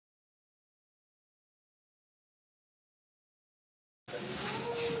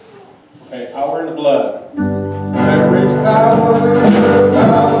Okay, power in the blood. There is power,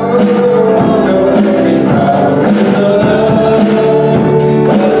 power, power in the blood.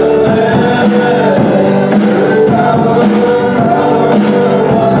 There is power, power,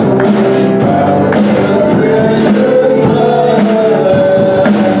 power in the precious blood.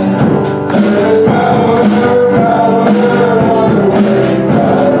 There is power, power, wonder-working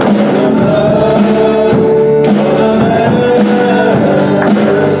power in the blood of the Lamb.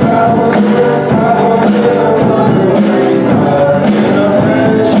 There is power, power, wonder-working power in the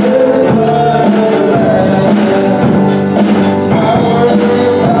precious blood of the Lamb. Power,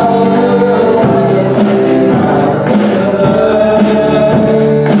 power, wonder-working power in the blood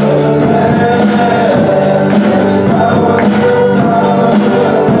of the Lamb. There is power, power,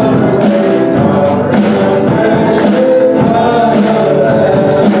 wonder-working power in the precious blood of the Lamb.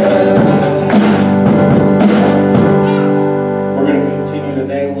 We're going to continue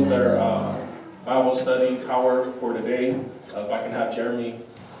today with our Bible study power for today. If I can have Jeremy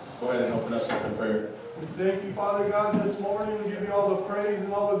go ahead and open us up in prayer. We thank you, Father God, this morning. We give you all the praise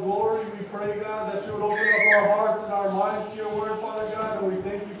and all the glory. We pray, God, that you would open up our hearts and our minds to your word, Father God, and we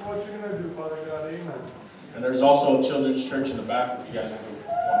thank you for what you're going to do, Father God. Amen. And there's also a children's church in the back if you guys want to go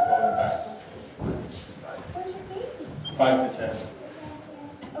in the back. Where's your baby? 5 to 10.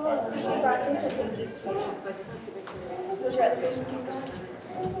 Oh, we brought you the babies too. Was your other baby you got?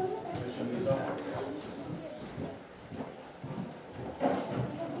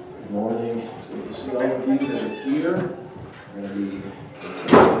 Good morning. It's good to see all of you that are here. We're going to be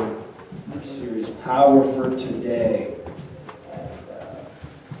continuing our series, Power for Today. And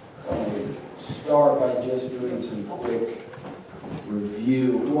I'm going to start by just doing some quick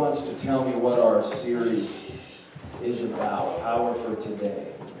review. Who wants to tell me what our series is about? Power for Today.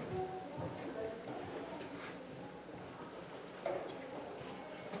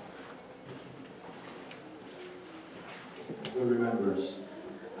 Who remembers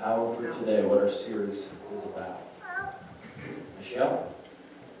Power for Today, what our series is about? Michelle?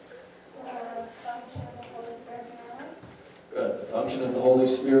 Good. The function of the Holy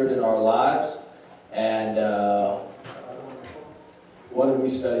Spirit in our lives. And what did we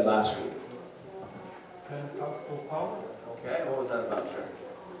study last week? Pentecostal power. Okay, what was that about, Jerry?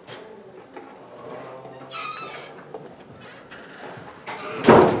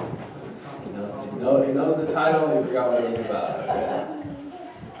 He knows the title, he forgot what it was about. Okay.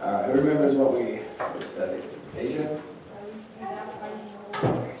 All right, who remembers what we studied? Asia?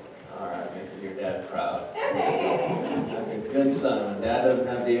 All right, making your dad proud. Like a good son. When dad doesn't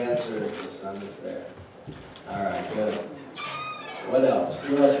have the answer, the son is there. All right, good. What else?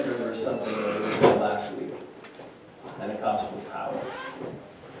 Who else remembers something that we did last week? Pentecostal power.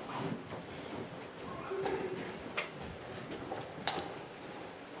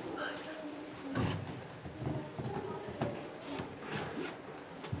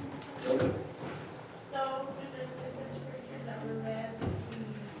 So, for the different scriptures that were read, we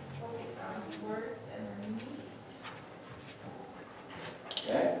focused on words and their meaning.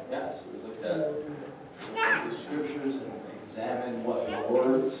 Okay, yeah, so we looked at the scriptures and examined what the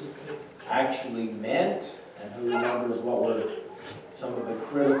words actually meant, and who remembers what were some of the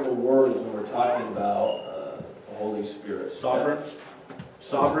critical words when we're talking about the Holy Spirit. Sovereign.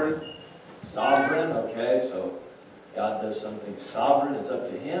 Sovereign. Sovereign, okay, so God does something sovereign, it's up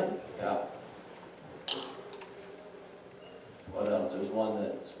to Him. Yeah. What else? There's one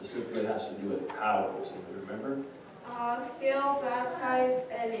that specifically has to do with powers. You remember? Fill, baptize,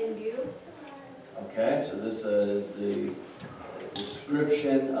 and imbue. Okay, so this is the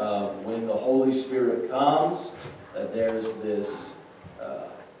description of when the Holy Spirit comes, that there's this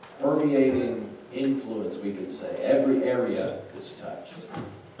permeating influence, we could say. Every area is touched.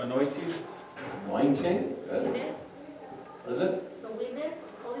 Anointing. Anointing, good. Witness. What is it? The witness.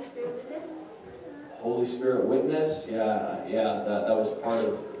 Holy Spirit witness. Holy Spirit witness, yeah, that was part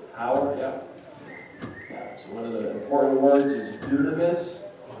of power, yeah. So one of the important words is dunamis,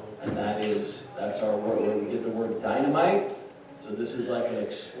 and that's our word where we get the word dynamite. So this is like an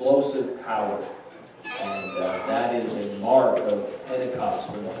explosive power, and that is a mark of Pentecost.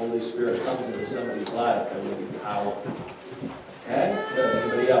 When the Holy Spirit comes into somebody's life, there will be power. Okay? Good.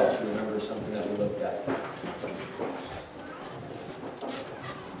 Anybody else remember something that we looked at?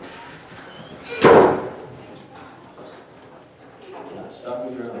 Stuck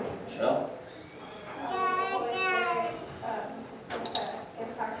with your own. Michelle? Holy Spirit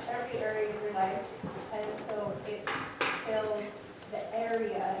impacts every area of your life, and so it fills the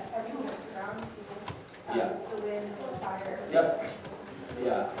area, everything that surrounds you. Yeah. The wind, the fire. Yep.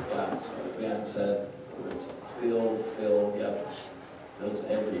 Yeah. So the band said, fill, yep. Fills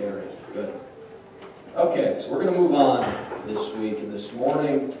every area. Good. Okay, so we're going to move on this week. And this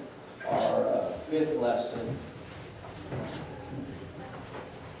morning, our fifth lesson,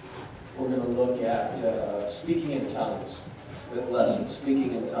 we're going to look at speaking in tongues. Fifth lesson,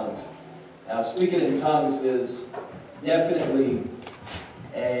 speaking in tongues. Now, speaking in tongues is definitely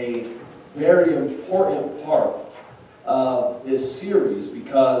a very important part of this series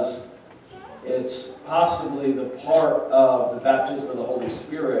because it's possibly the part of the baptism of the Holy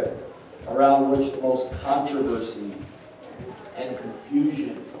Spirit around which the most controversy and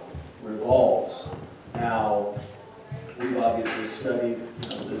confusion revolves. Now, we've obviously studied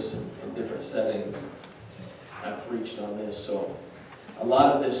this in different settings. I've preached on this, so a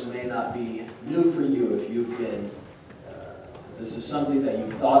lot of this may not be new for you if you've been, this is something that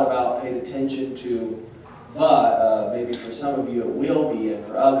you've thought about, paid attention to, but maybe for some of you it will be, and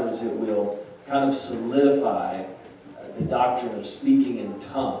for others it will kind of solidify the doctrine of speaking in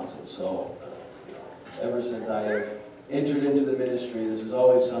tongues. And so, ever since I have entered into the ministry, this is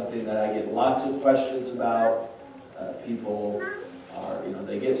always something that I get lots of questions about. People are,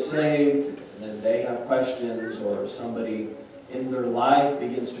 they get saved, and then they have questions, or somebody in their life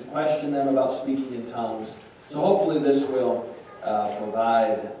begins to question them about speaking in tongues. So hopefully this will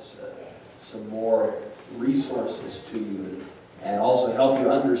provide some more resources to you and also help you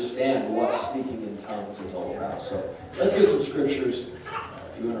understand what speaking in tongues is all about. So let's get some scriptures.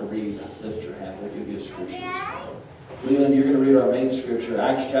 If you want to read, lift your hand. We'll give you a scripture. Leland, you're going to read our main scripture,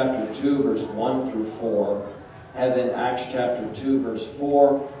 Acts chapter 2, verse 1 through 4. Evan, Acts chapter 2, verse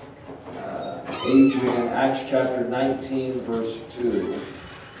 4. Adrian, Acts chapter 19, verse 2.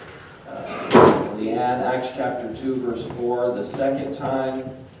 Leanne, Acts chapter 2, verse 4, the second time.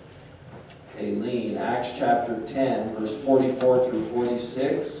 Aileen, Acts chapter 10, verse 44 through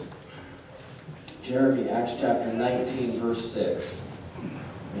 46. Jeremy, Acts chapter 19, verse 6.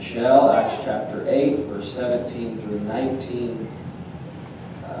 Michelle, Acts chapter 8, verse 17 through 19.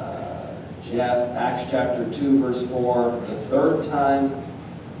 Jeff, Acts chapter 2, verse 4, the third time.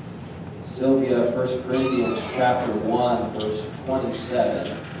 Sylvia, 1 Corinthians chapter 1, verse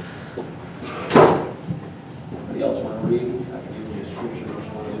 27. Anybody else want to read? I can give you a scripture if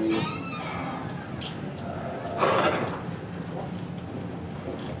you want to read.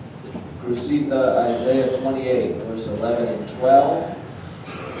 Crusita, Isaiah 28, verse 11 and 12.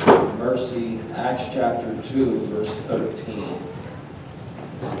 Mercy, Acts chapter 2, verse 13.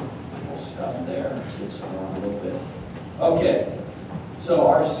 We'll stop there. Get some more in a little bit. Okay, so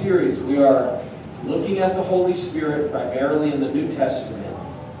our series, we are looking at the Holy Spirit primarily in the New Testament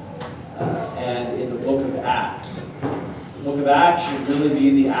and in the book of Acts. The book of Acts should really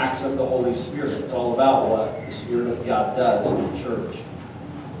be the acts of the Holy Spirit. It's all about what the Spirit of God does in the church.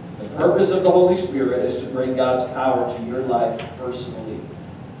 The purpose of the Holy Spirit is to bring God's power to your life personally.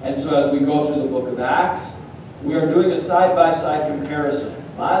 And so as we go through the book of Acts, we are doing a side-by-side comparison.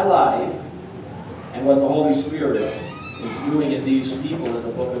 My life and what the Holy Spirit is doing in these people in the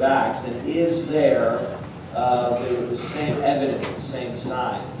book of Acts. And is there the same evidence, the same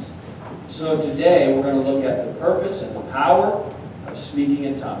signs? So today we're going to look at the purpose and the power of speaking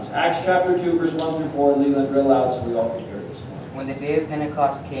in tongues. Acts chapter 2, verse 1 through 4. Leland, read aloud so we all can hear it this morning. When the day of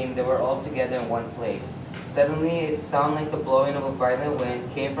Pentecost came, they were all together in one place. Suddenly a sound like the blowing of a violent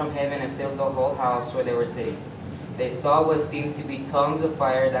wind came from heaven and filled the whole house where they were sitting. They saw what seemed to be tongues of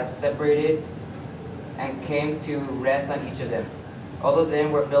fire that separated and came to rest on each of them. All of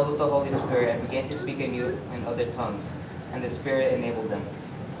them were filled with the Holy Spirit and began to speak anew in other tongues, and the Spirit enabled them.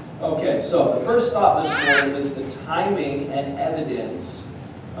 Okay, so the first thought this morning is the timing and evidence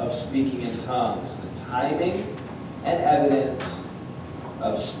of speaking in tongues. The timing and evidence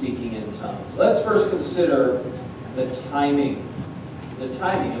of speaking in tongues. Let's first consider the timing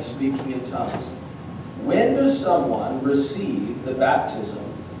of speaking in tongues. When does someone receive the baptism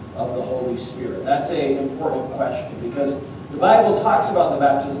of the Holy Spirit? That's an important question because the Bible talks about the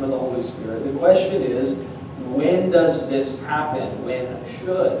baptism of the Holy Spirit. The question is, when does this happen? When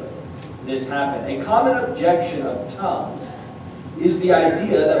should this happen? A common objection of tongues is the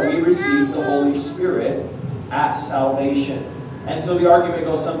idea that we receive the Holy Spirit at salvation. And so the argument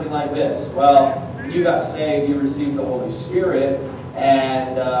goes something like this. Well, you got saved, you received the Holy Spirit,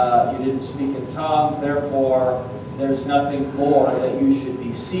 and you didn't speak in tongues, therefore there's nothing more that you should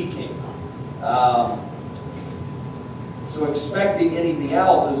be seeking. So expecting anything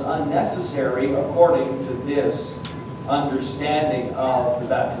else is unnecessary according to this understanding of the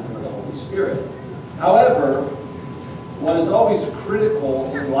baptism of the Holy Spirit. However, what is always critical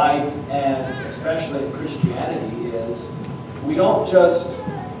in life, and especially in Christianity, is we don't just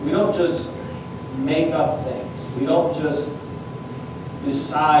make up things. We don't just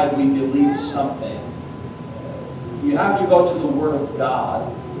decide we believe something, you have to go to the Word of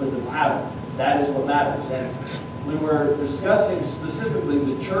God for the pattern. That is what matters. And when we're discussing specifically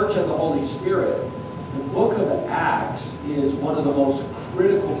the church and the Holy Spirit, the book of Acts is one of the most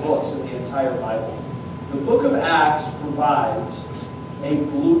critical books in the entire Bible. The book of Acts provides a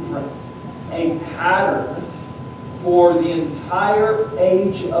blueprint, a pattern for the entire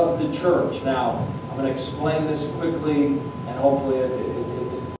age of the church. Now, I'm going to explain this quickly, and hopefully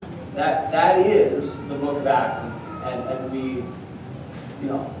that is the book of Acts. And we,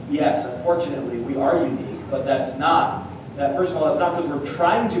 yes, unfortunately, we are unique, but that's not, first of all, it's not because we're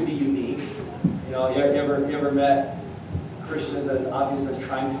trying to be unique. You ever met Christians that it's obvious they're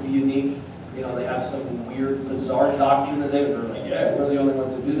trying to be unique? They have some weird, bizarre doctrine that they're like, yeah, we're the only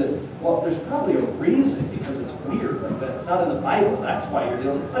ones who do this. Well, there's probably a reason, because it's weird. Like that. It's not in the Bible. That's why you're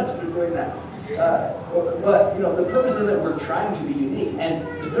the only ones who are doing that. But the purpose is that we're trying to be unique. And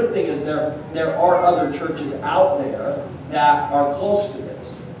the good thing is there are other churches out there that are close to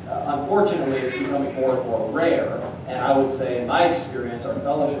this. Unfortunately, it's becoming more and more rare. And I would say, in my experience, our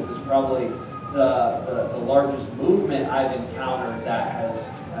fellowship is probably the largest movement I've encountered that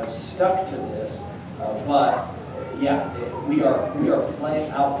has stuck to this. But yeah, we are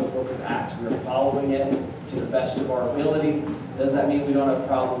playing out the book of Acts. We are following it to the best of our ability. Does that mean we don't have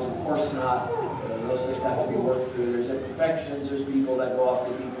problems? Of course not. Those things have to be worked through. There's imperfections. There's people that go off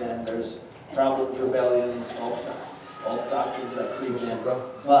the deep end. There's problems, rebellions, false doctrines that creep in.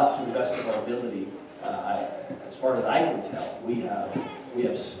 But to the best of our ability, as far as I can tell, we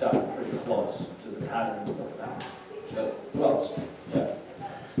have stuck pretty close to the pattern of the book of Acts. But who else? Jeff?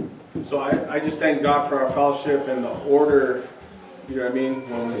 So I just thank God for our fellowship and the order, you know what I mean,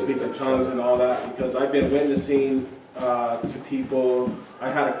 when we speak in tongues and all that, because I've been witnessing to people. I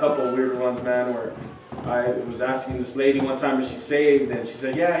had a couple of weird ones, man, where I was asking this lady one time if she's saved, and she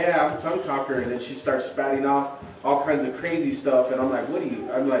said, yeah, I'm a tongue talker, and then she starts spouting off all kinds of crazy stuff, and I'm like,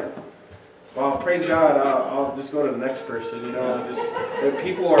 I'm like, well, praise God, I'll just go to the next person,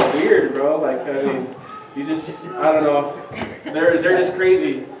 people are weird, bro, like, I mean, I don't know, they're just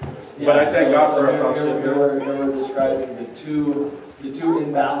crazy. Yeah, but I thank God for our fellowship. We're describing the two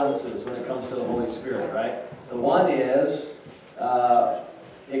imbalances when it comes to the Holy Spirit, right? The one is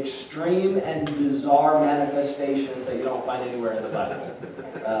extreme and bizarre manifestations that you don't find anywhere in the Bible.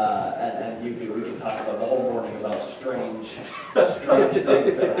 And we can talk about the whole morning about strange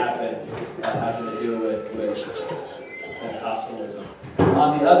things that happen having to do with Pentecostalism.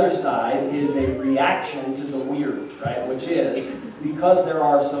 On the other side is a reaction to the weird, right? Which is, because there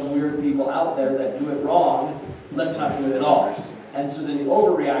are some weird people out there that do it wrong, let's not do it at all. And so then the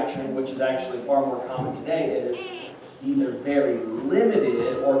overreaction, which is actually far more common today, is either very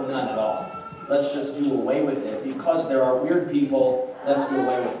limited or none at all. Let's just do away with it. Because there are weird people, let's do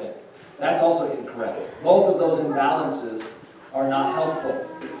away with it. That's also incorrect. Both of those imbalances are not helpful.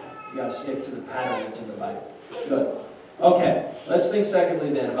 You got to stick to the pattern that's in the Bible. Good. Okay, let's think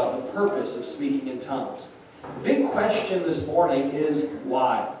secondly then about the purpose of speaking in tongues. The big question this morning is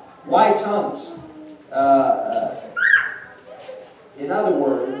why? Why tongues? In other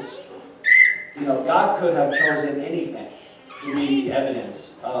words, God could have chosen anything to be the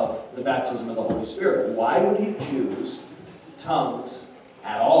evidence of the baptism of the Holy Spirit. Why would He choose tongues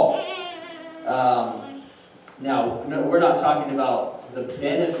at all? Now, we're not talking about the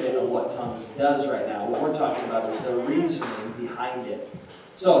benefit of what tongues does right now. What we're talking about is the reasoning behind it.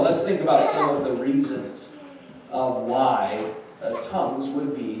 So let's think about some of the reasons of why tongues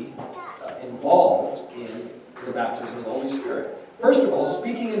would be involved in the baptism of the Holy Spirit. First of all,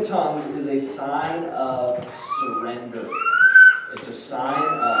 speaking in tongues is a sign of surrender. It's a sign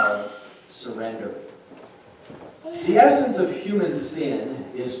of surrender. The essence of human sin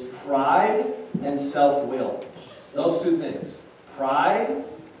is pride and self-will. Those two things. Pride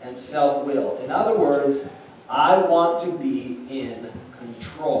and self-will. In other words, I want to be in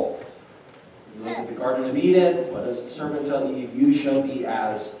control. You look at the Garden of Eden, what does the serpent tell Eve? You shall be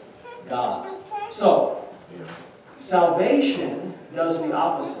as gods. So, salvation does the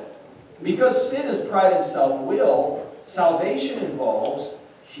opposite. Because sin is pride and self-will, salvation involves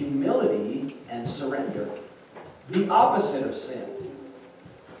humility and surrender. The opposite of sin.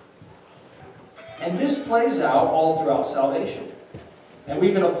 And this plays out all throughout salvation. And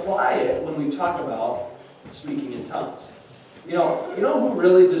we can apply it when we talk about speaking in tongues. You know who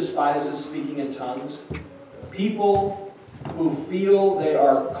really despises speaking in tongues? People who feel they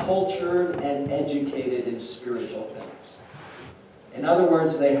are cultured and educated in spiritual things. In other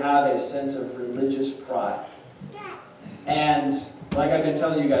words, they have a sense of religious pride. And like I've been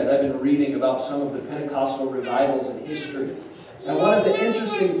telling you guys, I've been reading about some of the Pentecostal revivals in history. And one of the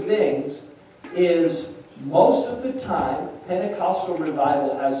interesting things is most of the time, Pentecostal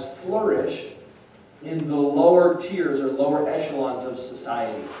revival has flourished in the lower tiers or lower echelons of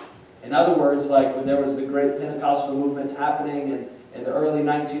society. In other words, like when there was the great Pentecostal movements happening in the early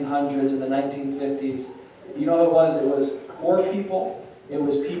 1900s and the 1950s, you know what it was? It was poor people. It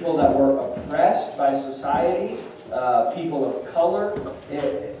was people that were oppressed by society, people of color,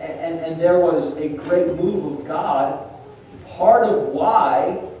 and there was a great move of God. Part of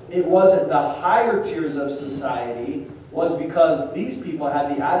why it wasn't the higher tiers of society was because these people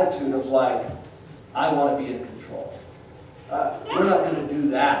had the attitude of like, I want to be in control. We're not going to do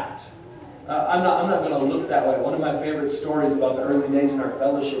that. I'm not going to look that way. One of my favorite stories about the early days in our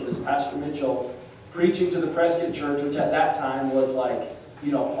fellowship is Pastor Mitchell preaching to the Prescott Church, which at that time was like,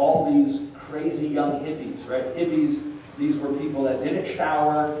 you know, all these crazy young hippies, right? Hippies, these were people that didn't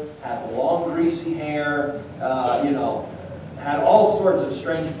shower, had long greasy hair, you know, had all sorts of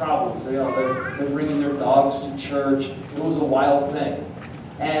strange problems. You know, they're bringing their dogs to church. It was a wild thing.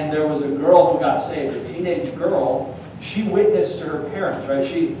 And there was a girl who got saved, a teenage girl. She witnessed to her parents, right?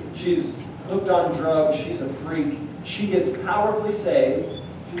 She's hooked on drugs. She's a freak. She gets powerfully saved.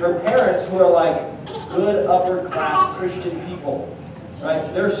 Her parents, who are like good upper class Christian people,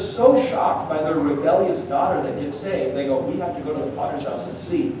 right? They're so shocked by their rebellious daughter that gets saved. They go, we have to go to the Potter's house and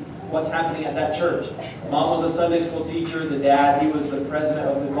see what's happening at that church. Mom was a Sunday school teacher. The dad, he was the president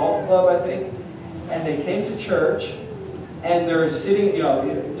of the golf club, I think. And they came to church, and they're sitting, you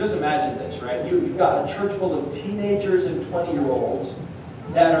know, just imagine this, right? You've got a church full of teenagers and 20-year-olds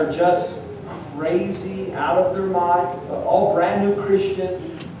that are just crazy, out of their mind, all brand new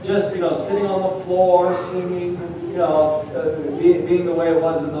Christians, just, you know, sitting on the floor, singing, you know, being the way it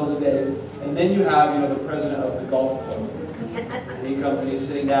was in those days. And then you have, you know, the president of the golf club. And he comes and he's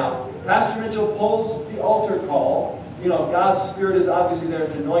sitting down. Pastor Mitchell pulls the altar call. You know, God's Spirit is obviously there,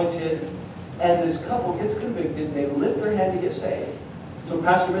 it's anointed. And this couple gets convicted. They lift their hand to get saved. So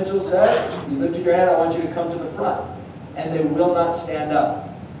Pastor Mitchell said, you lifted your hand, I want you to come to the front. And they will not stand up.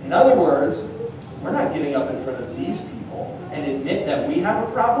 In other words, we're not getting up in front of these people and admit that we have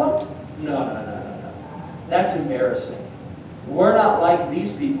a problem. No. That's embarrassing. We're not like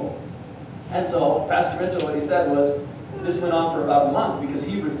these people. And so Pastor Mitchell, what he said was, this went on for about a month because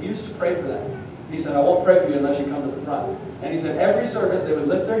he refused to pray for them. He said, I won't pray for you unless you come to the front. And he said every service they would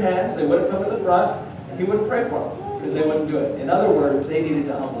lift their hands, they wouldn't come to the front, and he wouldn't pray for them because they wouldn't do it. In other words, they needed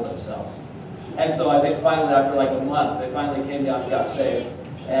to humble themselves. And so I think finally, after like a month, they finally came down and got saved.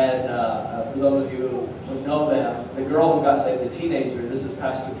 And for those of you who know them, the girl who got saved, the teenager, this is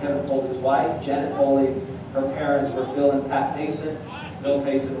Pastor Kevin Foley's wife, Janet Foley. Her parents were Phil and Pat Payson. Phil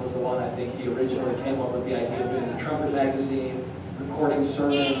Payson was the one, I think, he originally came up with the idea of doing the Trumpet magazine, recording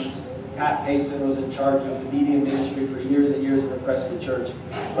sermons. Pat Payson was in charge of the media ministry for years and years in the Prescott Church.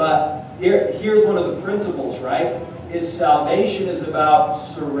 But here's one of the principles, right? Is salvation is about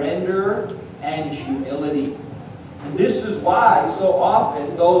surrender and humility. And this is why so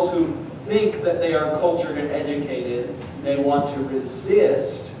often those who think that they are cultured and educated, they want to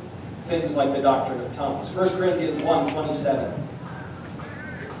resist things like the doctrine of tongues. 1 Corinthians 1:27.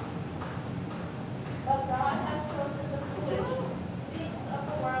 But God has chosen the foolish things of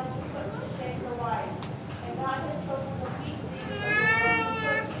the world to put to shame the wise. And God has chosen the weak things of the world to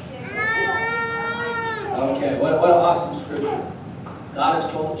put to shame the wise. Okay, what an awesome scripture. God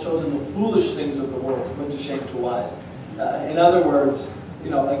has chosen the foolish things of the world to put to shame to wise. In other words, you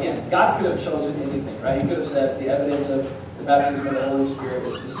know, again, God could have chosen anything, right? He could have said the evidence of the baptism of the Holy Spirit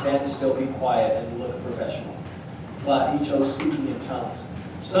is to stand still, be quiet, and look professional. But He chose speaking in tongues.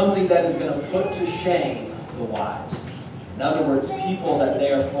 Something that is going to put to shame the wise. In other words, people that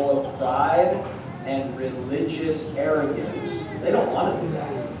they are full of pride and religious arrogance. They don't want to do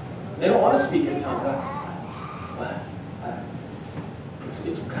that. They don't want to speak in tongues.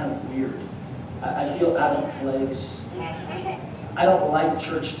 It's kind of weird. I feel out of place. I don't like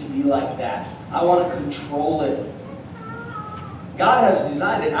church to be like that. I want to control it. God has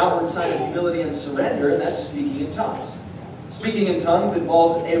designed an outward sign of humility and surrender, and that's speaking in tongues. Speaking in tongues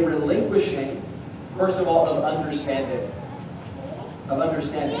involves a relinquishing, first of all, of understanding.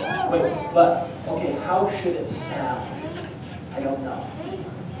 Wait, but, okay, how should it sound? I don't know.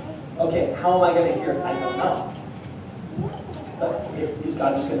 Okay, how am I going to hear it? I don't know. But is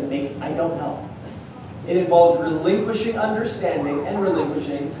God just going to make it? I don't know. It involves relinquishing understanding and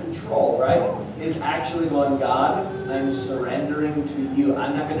relinquishing control, right? It's actually going, God, I'm surrendering to you.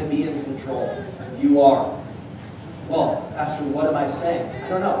 I'm not going to be in control. You are. Well, Pastor, what am I saying? I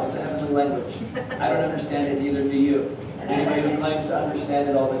don't know. It's a heavenly language. I don't understand it, neither do you. Anybody who claims to understand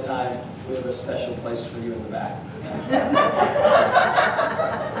it all the time, we have a special place for you in the back.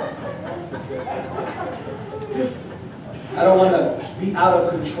 I don't want to be out of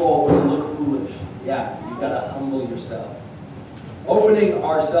control or look foolish. Yeah, you've got to humble yourself. Opening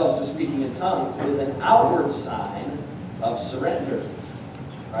ourselves to speaking in tongues is an outward sign of surrender.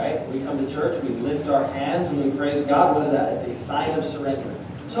 Right? We come to church, we lift our hands when we praise God. What is that? It's a sign of surrender.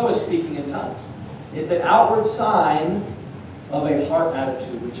 So is speaking in tongues. It's an outward sign of a heart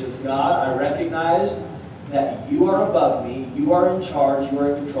attitude, which is, God, I recognize that you are above me, you are in charge, you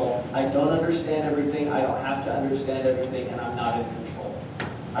are in control. I don't understand everything, I don't have to understand everything, and I'm not in control.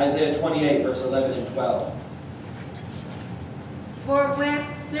 Isaiah 28, verse 11 and 12. For with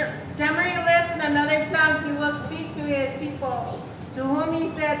stammering lips and another tongue he will speak to his people, to whom he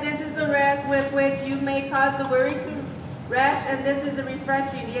said, this is the rest with which you may cause the weary to rest, and this is the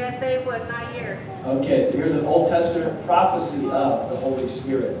refreshing, yet they would not hear. Okay, so here's an Old Testament prophecy of the Holy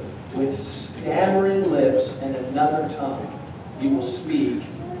Spirit. With stammering lips and another tongue, he will speak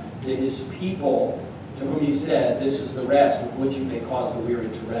to his people, to whom he said, this is the rest with which you may cause the weary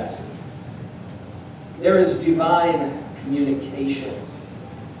to rest. There is divine communication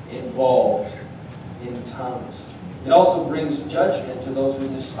involved in tongues. It also brings judgment to those who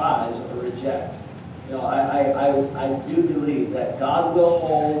despise or reject. You know, I do believe that God will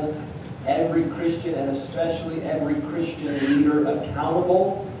hold every Christian, and especially every Christian leader,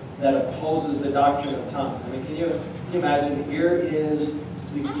 accountable that opposes the doctrine of tongues. I mean, can you imagine? Here is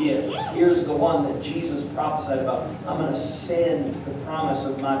the gift. Here's the one that Jesus prophesied about. I'm going to send the promise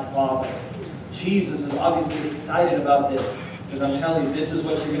of my Father. Jesus is obviously excited about this, because I'm telling you, this is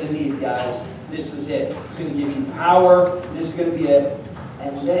what you're going to need, guys. This is it. It's going to give you power. This is going to be it.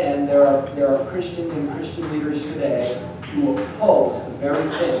 And then there are Christians and Christian leaders today who oppose the very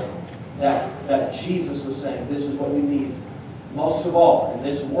thing that Jesus was saying. This is what we need. Most of all, in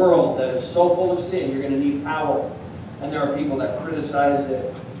this world that is so full of sin, you're going to need power. And there are people that criticize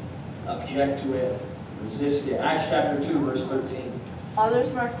it, object to it, resist it. Acts chapter 2, verse 13.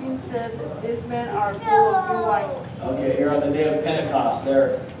 Others marking said, these men are full of new wine. Okay, here on the day of Pentecost,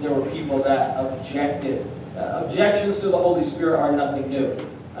 there were people that objected. Objections to the Holy Spirit are nothing new.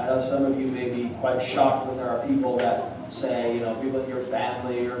 I know some of you may be quite shocked when there are people that say, you know, people in your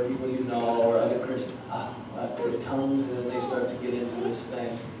family or people you know or other Christians, the tongues, and then they start to get into this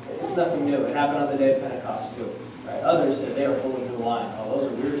thing. It's nothing new. It happened on the day of Pentecost too. Right? Others said they are full of new wine. Oh,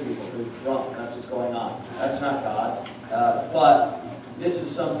 those are weird people. They're drunk. That's what's going on. That's not God. But this is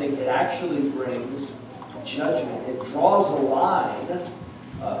something that actually brings judgment. It draws a line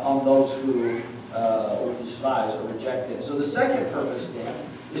on those who despise or reject it. So the second purpose then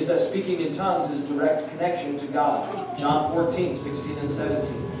is that speaking in tongues is direct connection to God. John 14, 16 and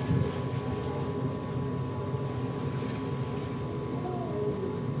 17.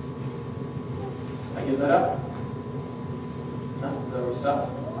 I give that up? No? There we stop?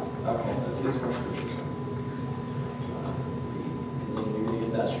 Okay, let's get some scriptures. And you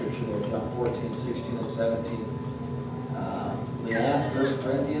read that scripture there, John 14, 16 and 17. Leanne, 1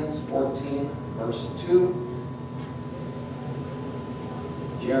 Corinthians 14, verse 2.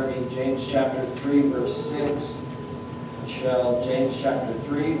 Jeremy, James chapter 3, verse 6. Michelle, James chapter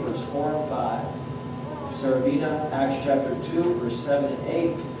 3, verse 4 and 5. Saravina, Acts chapter 2, verse 7 and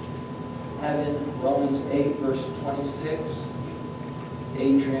 8. Heaven, Romans 8, verse 26.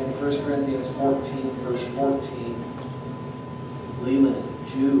 Adrian, 1 Corinthians 14, verse 14. Leland,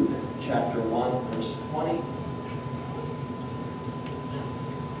 Jude, chapter 1, verse 20.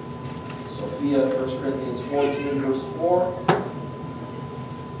 Sophia, 1 Corinthians 14, verse 4.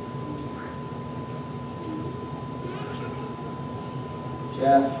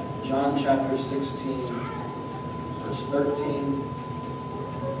 Jeff, John chapter 16, verse 13.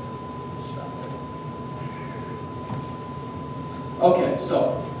 Okay,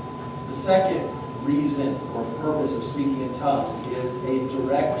 so the second reason or purpose of speaking in tongues is a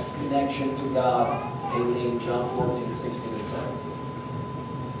direct connection to God, Aileen, John 14, 16, and 17.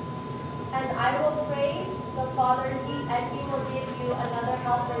 And I will pray the Father, and he will give you another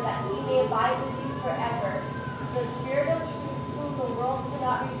helper, that he may abide with you forever. The Spirit of truth, whom the world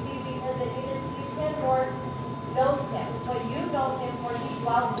cannot receive, because it neither sees him nor knows him. But you know him, for he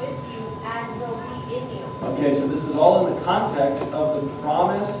dwells with you and will be in you. Okay, so this is all in the context of the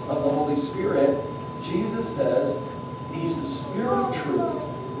promise of the Holy Spirit. Jesus says he's the Spirit of truth.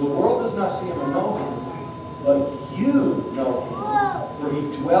 The world does not see him or know him, but you know him, for he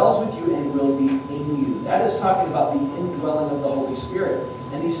dwells with you and will be in you. That is talking about the indwelling of the Holy Spirit.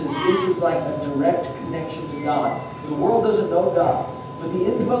 And he says this is like a direct connection to God. The world doesn't know God. But the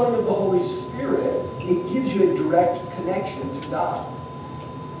indwelling of the Holy Spirit, it gives you a direct connection to God.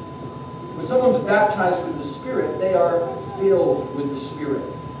 When someone's baptized with the Spirit, they are filled with the Spirit.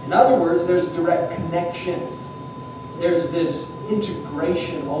 In other words, there's a direct connection. There's this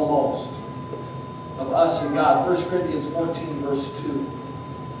integration almost of us and God. 1 Corinthians 14, verse 2.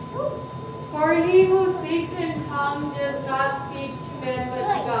 For he who speaks in tongues does not speak to men but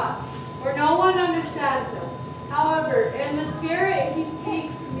to God, for no one understands him. However, in the Spirit he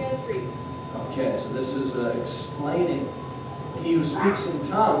speaks mysteries. Okay, so this is explaining. He who speaks in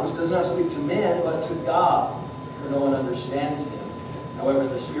tongues does not speak to men but to God, for no one understands him. However, in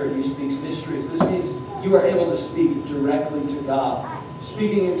the Spirit he speaks mysteries. This means you are able to speak directly to God.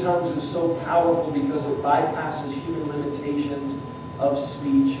 Speaking in tongues is so powerful because it bypasses human limitations of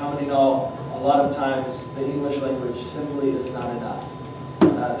speech. How many know a lot of times the English language simply is not enough?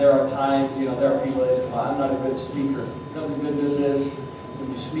 There are times, there are people that say, well, I'm not a good speaker. The good news is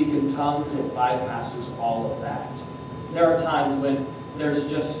when you speak in tongues, it bypasses all of that. There are times when there's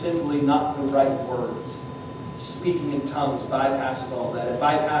just simply not the right words. Speaking in tongues bypasses all of that. It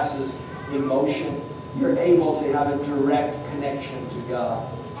bypasses emotion. You're able to have a direct connection to God.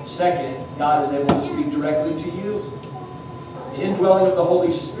 Second, God is able to speak directly to you. The indwelling of the Holy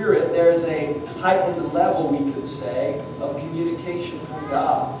Spirit, there's a heightened level, we could say, of communication from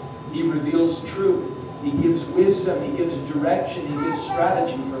God. He reveals truth. He gives wisdom. He gives direction. He gives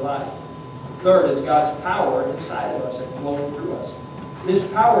strategy for life. Third, it's God's power inside of us and flowing through us. This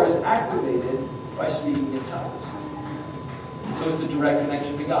power is activated by speaking in tongues. So it's a direct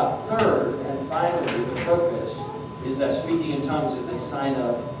connection to God. Third, and finally, the purpose is that speaking in tongues is a sign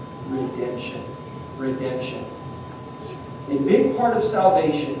of redemption. Redemption. A big part of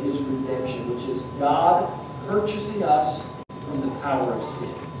salvation is redemption, which is God purchasing us from the power of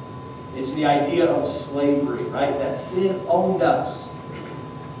sin. It's the idea of slavery, right? That sin owned us.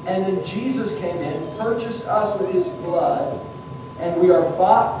 And then Jesus came in, purchased us with his blood, and we are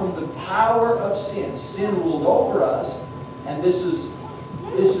bought from the power of sin. Sin ruled over us, and this is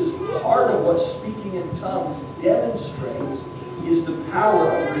part of what speaking in tongues demonstrates, is the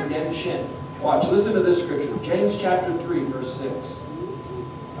power of redemption. Watch, listen to this scripture. James chapter 3, verse 6.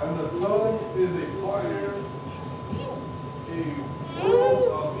 And the tongue is a fire, a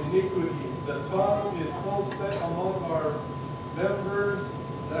world of iniquity. The tongue is so set among our members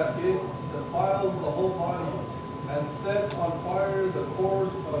that it defiles the whole body and sets on fire the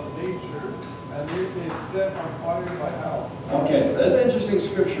course of nature, and it is set on fire by hell. Okay, so that's an interesting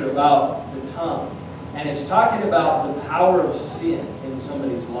scripture about the tongue. And it's talking about the power of sin in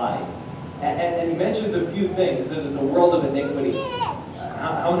somebody's life. And he mentions a few things. He says it's a world of iniquity.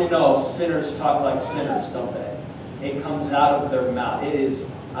 How many know sinners talk like sinners, don't they? It comes out of their mouth. It is,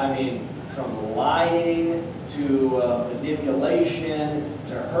 from lying to manipulation,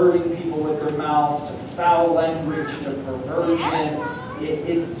 to hurting people with their mouth, to foul language, to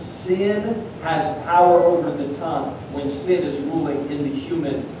perversion. Sin has power over the tongue when sin is ruling in the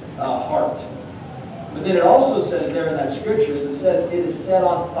human heart. But then it also says there in that scripture, it says it is set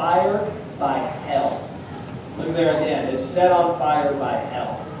on fire by hell. Look there again. It's set on fire by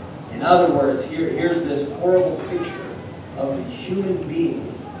hell. In other words, here's this horrible picture of the human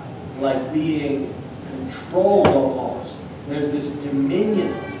being like being controlled almost. There's this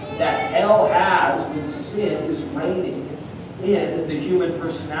dominion that hell has when sin is reigning in the human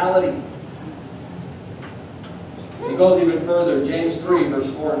personality. It goes even further. James 3, verse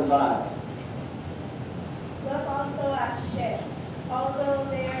 4 and 5. Look also at ships. Although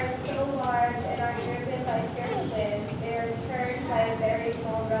they are so large and are driven by fierce winds, they are turned by a very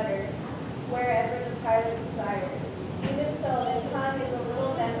small rudder, wherever the pilot desires. Even so, the tongue is a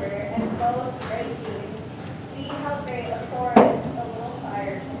little member and boasts great deeds. See how great a forest a little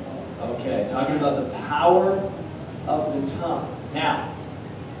fire kindles. Okay, talking about the power of the tongue. Now,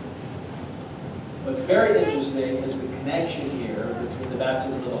 what's very interesting is the connection here between the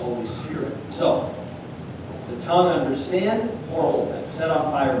baptism of the Holy Spirit. So, the tongue under sin, horrible thing, set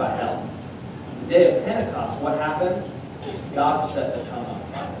on fire by hell. The day of Pentecost, what happened? Is God set the tongue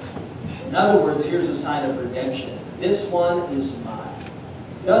on fire. In other words, here's a sign of redemption. This one is mine.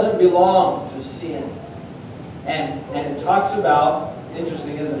 It doesn't belong to sin. And it talks about,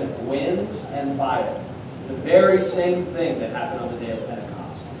 interesting isn't it, winds and fire. The very same thing that happened on the day of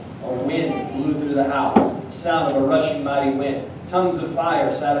Pentecost. A wind blew through the house, the sound of a rushing mighty wind. Tongues of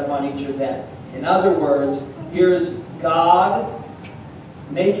fire sat upon each of them. In other words, here's God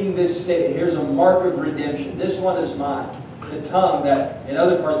making this statement. Here's a mark of redemption. This one is mine. The tongue that, in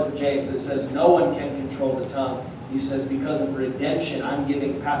other parts of James, it says no one can control the tongue. He says, because of redemption, I'm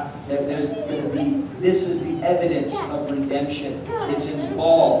giving power. There's going to be, this is the evidence of redemption. It's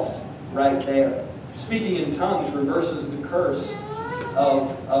involved right there. Speaking in tongues reverses the curse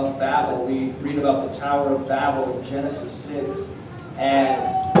of Babel. We read about the Tower of Babel in Genesis 6. And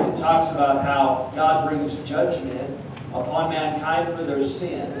it talks about how God brings judgment upon mankind for their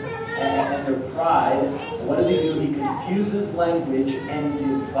sin and their pride. And what does he do? He confuses language and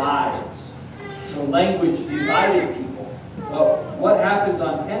divides. So language divided people. Well, what happens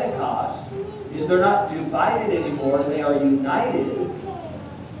on Pentecost is they're not divided anymore. They are united.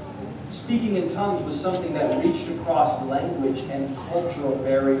 Speaking in tongues was something that reached across language and cultural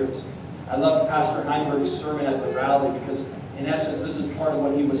barriers. I loved Pastor Heinberg's sermon at the rally because, in essence, this is part of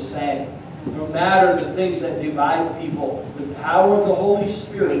what he was saying. No matter the things that divide people, the power of the Holy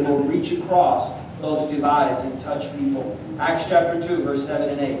Spirit will reach across those divides and touch people. Acts chapter 2, verse 7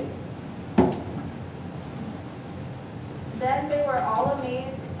 and 8. Then they were all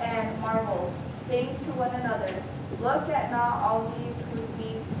amazed and marveled, saying to one another, "Look at not all these who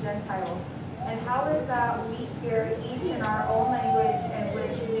speak Gentiles. And how is that we hear each in our own language in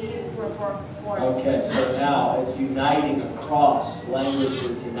which we were born?" Okay, so now it's uniting across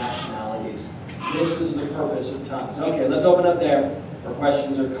languages and nationalities. This is the purpose of tongues. Okay, let's open up there for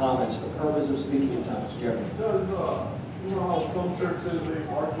questions or comments. The purpose of speaking in tongues. Jeremy. Does, you know how some churches, they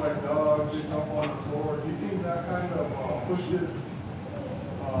bark like dogs, they jump on the floor. Do you think that kind of pushes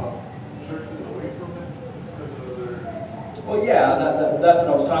churches away from it? Because of their... Well, yeah, that's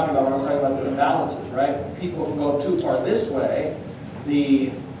what I was talking about when I was talking about the imbalances, right? People who go too far this way,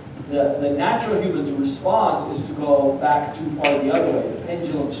 the natural human's response is to go back too far the other way. The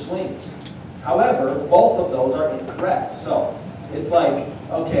pendulum swings. However, both of those are incorrect. So it's like,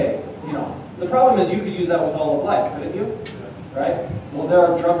 okay, you know, the problem is you could use that with all of life, couldn't you? Right? Well, there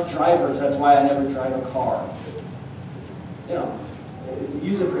are drunk drivers. That's why I never drive a car. You know,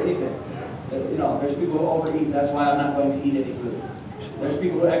 use it for anything. You know, there's people who overeat. That's why I'm not going to eat any food. There's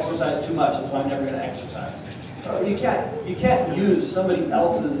people who exercise too much. That's why I'm never going to exercise. So you can't use somebody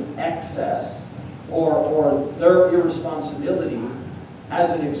else's excess or their irresponsibility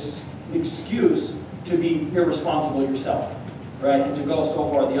as an excuse to be irresponsible yourself, right? And to go so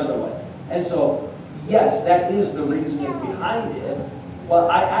far the other way. And so, yes, that is the reasoning behind it, but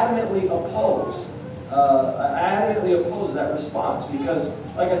I adamantly oppose that response because,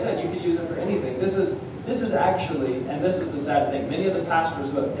 like I said, you could use it for anything. This is actually, and this is the sad thing, many of the pastors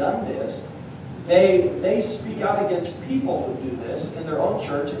who have done this, they speak out against people who do this in their own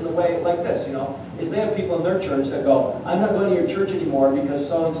church in the way like this, you know, is they have people in their church that go, "I'm not going to your church anymore because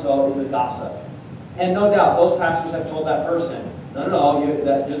so-and-so is a gossip." And no doubt, those pastors have told that person, no,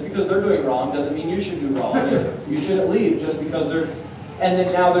 that just because they're doing wrong doesn't mean you should do wrong. You shouldn't leave just because they're... And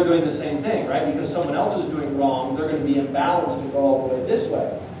then now they're doing the same thing, right? Because someone else is doing wrong, they're going to be imbalanced and go all the way this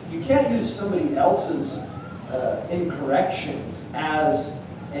way. You can't use somebody else's incorrections as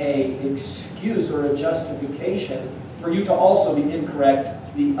an excuse or a justification for you to also be incorrect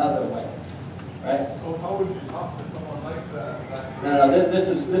the other way, right? So how would you talk to someone like that? No, this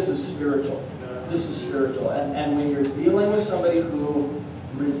is spiritual. This is spiritual. And when you're dealing with somebody who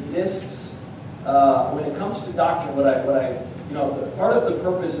resists, when it comes to doctrine, what I you know, part of the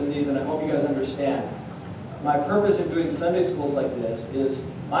purpose in these, and I hope you guys understand, my purpose in doing Sunday schools like this is,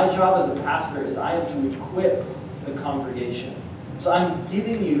 my job as a pastor is I am to equip the congregation. So I'm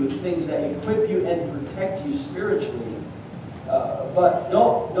giving you things that equip you and protect you spiritually. But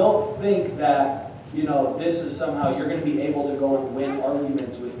don't think that, you know, this is somehow you're going to be able to go and win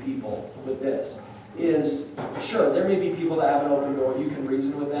arguments with people with this. Sure, there may be people that have an open door, you can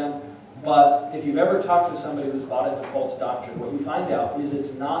reason with them. But if you've ever talked to somebody who's bought into false doctrine, what you find out is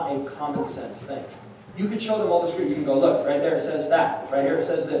it's not a common sense thing. You could show them all the scripture. You can go, look, right there it says that. Right here it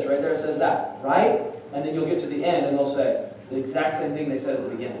says this. Right there it says that. Right? And then you'll get to the end and they'll say the exact same thing they said at the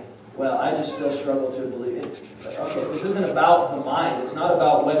beginning. Well, I just still struggle to believe it. Okay, this isn't about the mind. It's not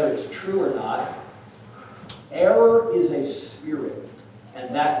about whether it's true or not. Error is a spirit.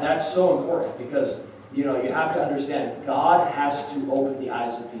 And that's so important because, you know, you have to understand God has to open the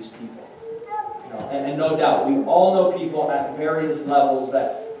eyes of these people. And no doubt, we all know people at various levels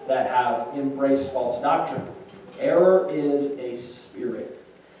that have embraced false doctrine. Error is a spirit.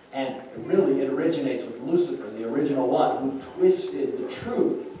 And really, it originates with Lucifer, the original one, who twisted the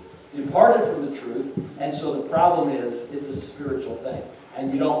truth, departed from the truth, and so the problem is, it's a spiritual thing.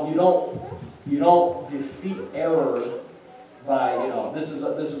 And you don't defeat error by, you know, this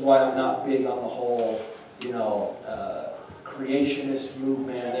is why I'm not big on the whole, you know, creationist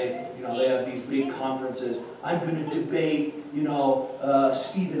movement. They have these big conferences. I'm going to debate,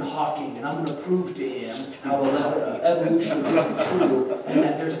 Stephen Hawking, and I'm going to prove to him how evolution isn't true and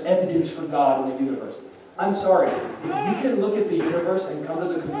that there's evidence for God in the universe. I'm sorry, if you can look at the universe and come to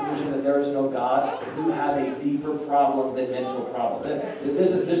the conclusion that there is no God, you have a deeper problem than mental problem.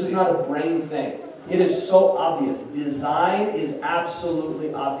 This is not a brain thing. It is so obvious. Design is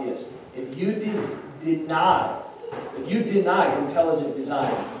absolutely obvious. If you deny intelligent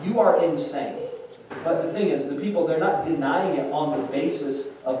design, you are insane. But the thing is, the people, they're not denying it on the basis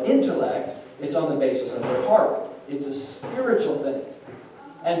of intellect, it's on the basis of their heart. It's a spiritual thing.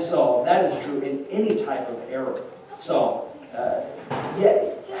 And so that is true in any type of error. So,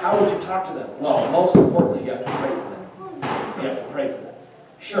 how would you talk to them? Well, most importantly, you have to pray for them. You have to pray for them.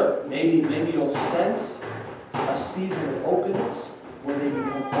 Sure, maybe you'll sense a season of openness where they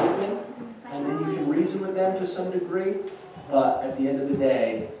become open, and then you can reason with them to some degree. But at the end of the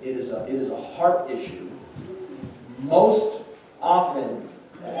day, it is a heart issue. Most often,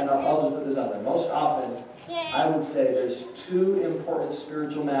 and I'll just put this out there, most often, I would say there's two important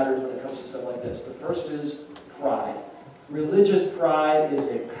spiritual matters when it comes to stuff like this. The first is pride. Religious pride is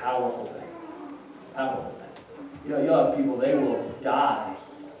a powerful thing. Powerful thing. You'll have people, they will die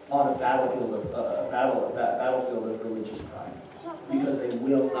on a battlefield of religious pride because they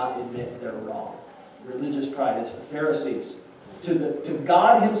will not admit they're wrong. Religious pride, it's the Pharisees. To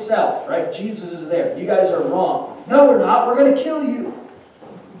God himself, right? Jesus is there. You guys are wrong. No, we're not. We're going to kill you.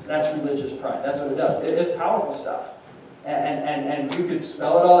 That's religious pride. That's what it does. It is powerful stuff. And you could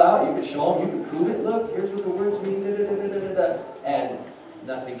spell it all out. You could show them. You could prove it. Look, here's what the words mean. Da, da, da, da, da, da. And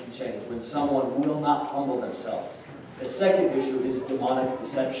nothing can change when someone will not humble themselves. The second issue is demonic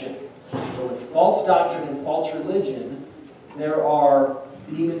deception. So with false doctrine and false religion, there are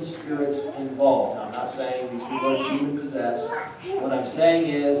demon spirits involved. Now, I'm not saying these people are demon possessed. What I'm saying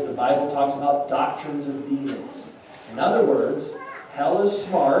is the Bible talks about doctrines of demons. In other words, hell is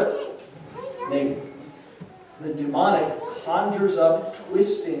smart. The demonic conjures up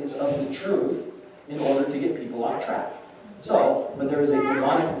twistings of the truth in order to get people off track. But there is a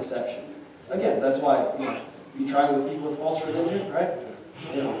demonic deception. Again, that's why you try with people with false religion, right?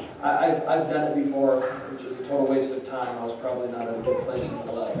 I've done it before, which is a total waste of time. I was probably not in a good place in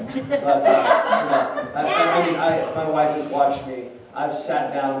my life. But my wife has watched me. I've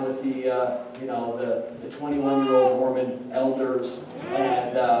sat down with the 21-year-old Mormon elders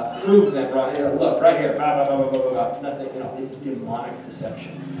and proved them right here. Look, right here, blah, blah, blah, blah, blah, blah. Nothing, it's demonic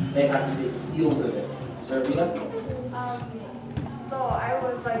deception. They have to get healed of it. Sarabina? So I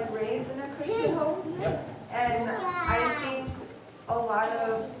was raised in a Christian home, and I think a lot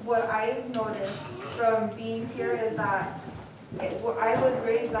of what I've noticed from being here is that I was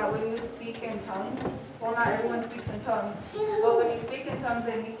raised that when you speak in tongues, well, not everyone speaks in tongues, but when you speak in tongues,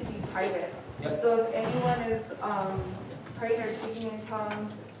 it needs to be private. So if anyone is praying or speaking in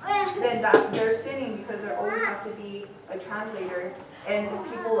tongues, then they're sinning because there always has to be a translator, and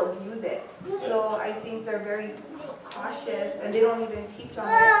people abuse it. So I think they're very cautious, and they don't even teach on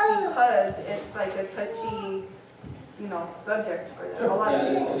it because it's like a touchy subject for them.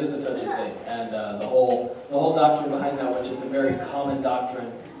 Sure. It is a touchy thing, and the whole doctrine behind that, which is a very common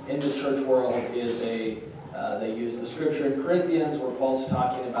doctrine in the church world, is they use the scripture in Corinthians where Paul's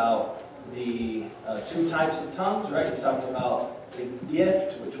talking about the two types of tongues, right? He's talking about the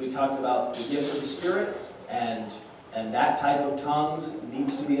gift, which we talked about, the gifts of the Spirit, and that type of tongues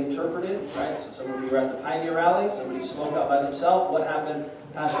needs to be interpreted, right? So some of you were at the Pioneer Rally, somebody spoke out by themselves. What happened?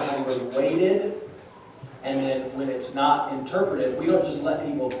 Pastor Heinberg waited. And then when it's not interpreted, we don't just let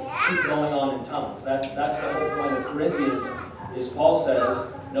people keep going on in tongues. That's the whole point of Corinthians, is Paul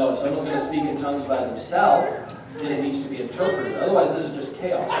says, no, if someone's going to speak in tongues by themselves, then it needs to be interpreted. Otherwise, this is just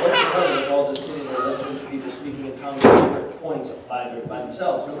chaos. What's the point? It's all just sitting there listening to people speaking in tongues at different points by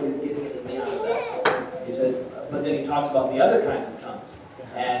themselves. Nobody's getting anything out of that. He said, but then he talks about the other kinds of tongues.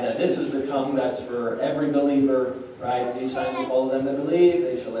 And this is the tongue that's for every believer, right? These signs will follow them that believe.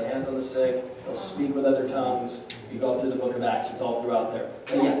 They shall lay hands on the sick. They'll speak with other tongues. You go through the book of Acts. It's all throughout there.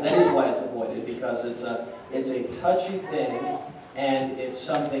 But yeah, that is why it's avoided, because it's a touchy thing, and it's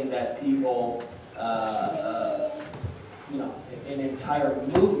something that people, in entire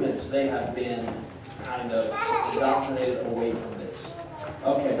movements, they have been kind of indoctrinated away from this.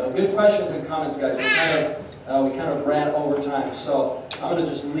 Okay, now good questions and comments, guys. We kind of ran over time, so I'm going to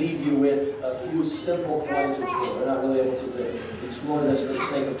just leave you with a few simple points, which we're not really able to explore this for the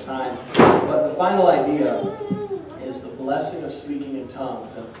sake of time. But the final idea is the blessing of speaking in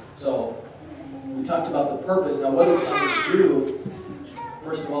tongues. And so we talked about the purpose. Now, what do tongues do?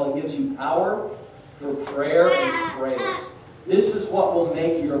 First of all, it gives you power for prayer and praise. This is what will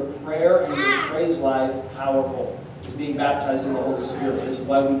make your prayer and your praise life powerful. Is being baptized in the Holy Spirit. This is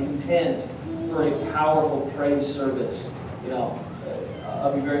why we contend for a powerful praise service. You know,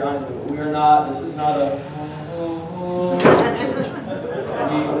 I'll be very honest with you. We are not. This is not a.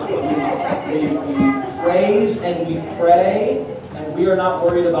 We praise and we pray, and we are not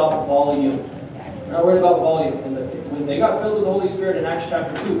worried about volume. We're not worried about volume. When they got filled with the Holy Spirit in Acts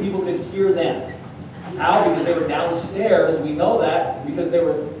chapter 2, people could hear them. How? Because they were downstairs. We know that because they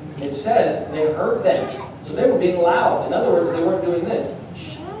were. It says they heard them. So they were being loud. In other words, they weren't doing this.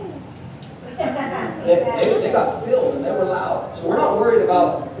 They got filled and they were loud. So we're not worried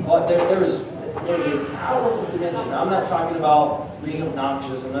about, there's a powerful dimension. Now, I'm not talking about being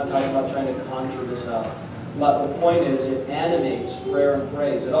obnoxious. I'm not talking about trying to conjure this up. But the point is, it animates prayer and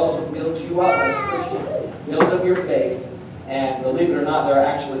praise. It also builds you up as a Christian. Builds up your faith. And believe it or not, there are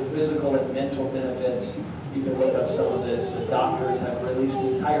actually physical and mental benefits. You can look up some of this. The doctors have released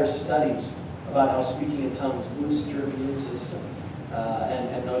entire studies about how speaking in tongues boosts your immune system.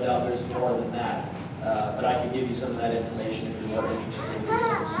 And no doubt there's more than that. But I can give you some of that information if you're more interested in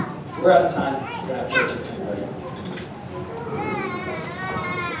details. We're out of time. We're going to have church at 10:30.